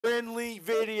friendly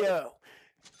video.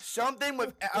 Something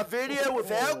with a video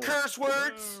without curse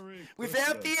words,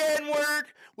 without the N-word,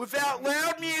 without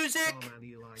loud music.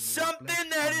 Something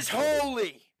that is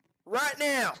holy. Right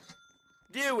now.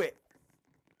 Do it.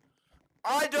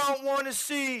 I don't want to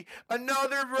see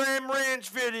another Ram Ranch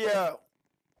video.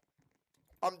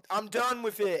 I'm done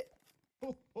with it.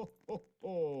 Ho, ho, ho,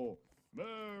 ho.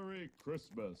 Merry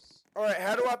Christmas. All right,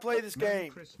 how do I play this Merry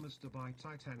game? Christmas to buy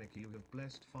Titanic. You have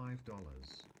blessed $5.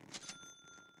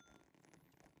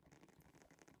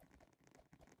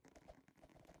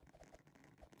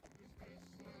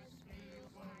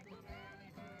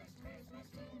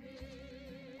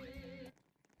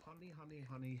 Honey, honey,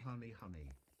 honey, honey, honey.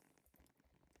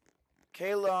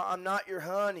 Kayla, I'm not your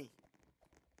honey.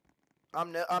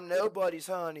 I'm nobody's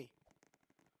honey.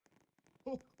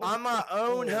 Ho, ho, I'm my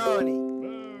ho, own ho. honey.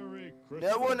 Merry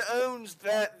Christmas. No one owns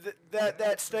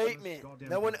that statement.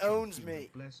 No one owns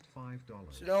me. Blessed $5.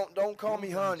 So don't call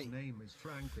me honey. Name is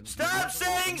Frank and Stop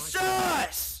saying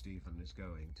sus! Stephen is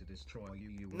going to destroy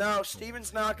you. No,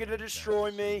 Steven's not gonna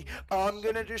destroy me. I'm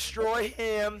gonna destroy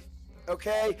him.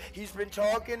 Okay? He's been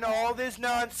talking all this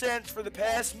nonsense for the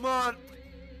past month.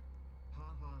 Ha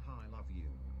ha ha, I love you.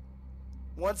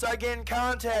 Once I get in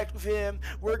contact with him,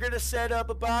 we're gonna set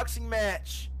up a boxing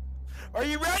match. Are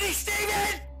you ready,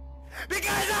 Steven?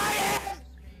 Because I am!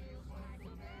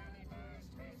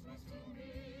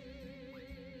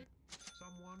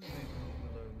 Someone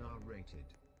below narrated.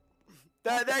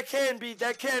 That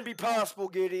can be possible,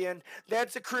 Gideon.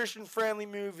 That's a Christian-friendly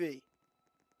movie.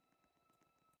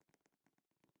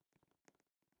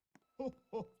 Ho,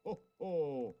 ho, ho,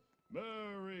 ho.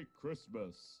 Merry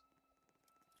Christmas.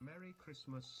 Merry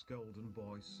Christmas, Golden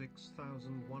Boy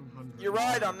 6100. You're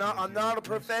right. I'm not a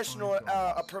professional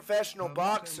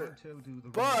boxer.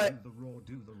 But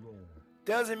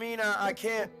doesn't mean I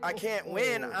can't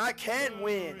win. I can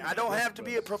win. I don't have to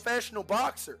be a professional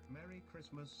boxer. Merry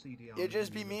Christmas, CDR. It'd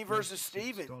just be me versus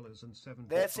Steven. $6.75.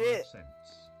 That's it.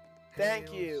 Thank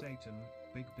Hail you. Satan,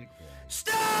 big boy.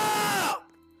 Stop!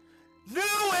 New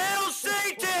Hail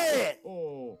Satan!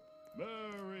 Oh,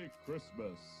 Merry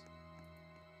Christmas.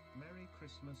 Merry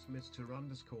Christmas, Mr.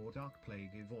 Dark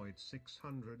Plague Void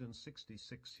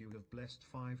 666. You have blessed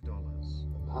 $5.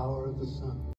 The power of the sun.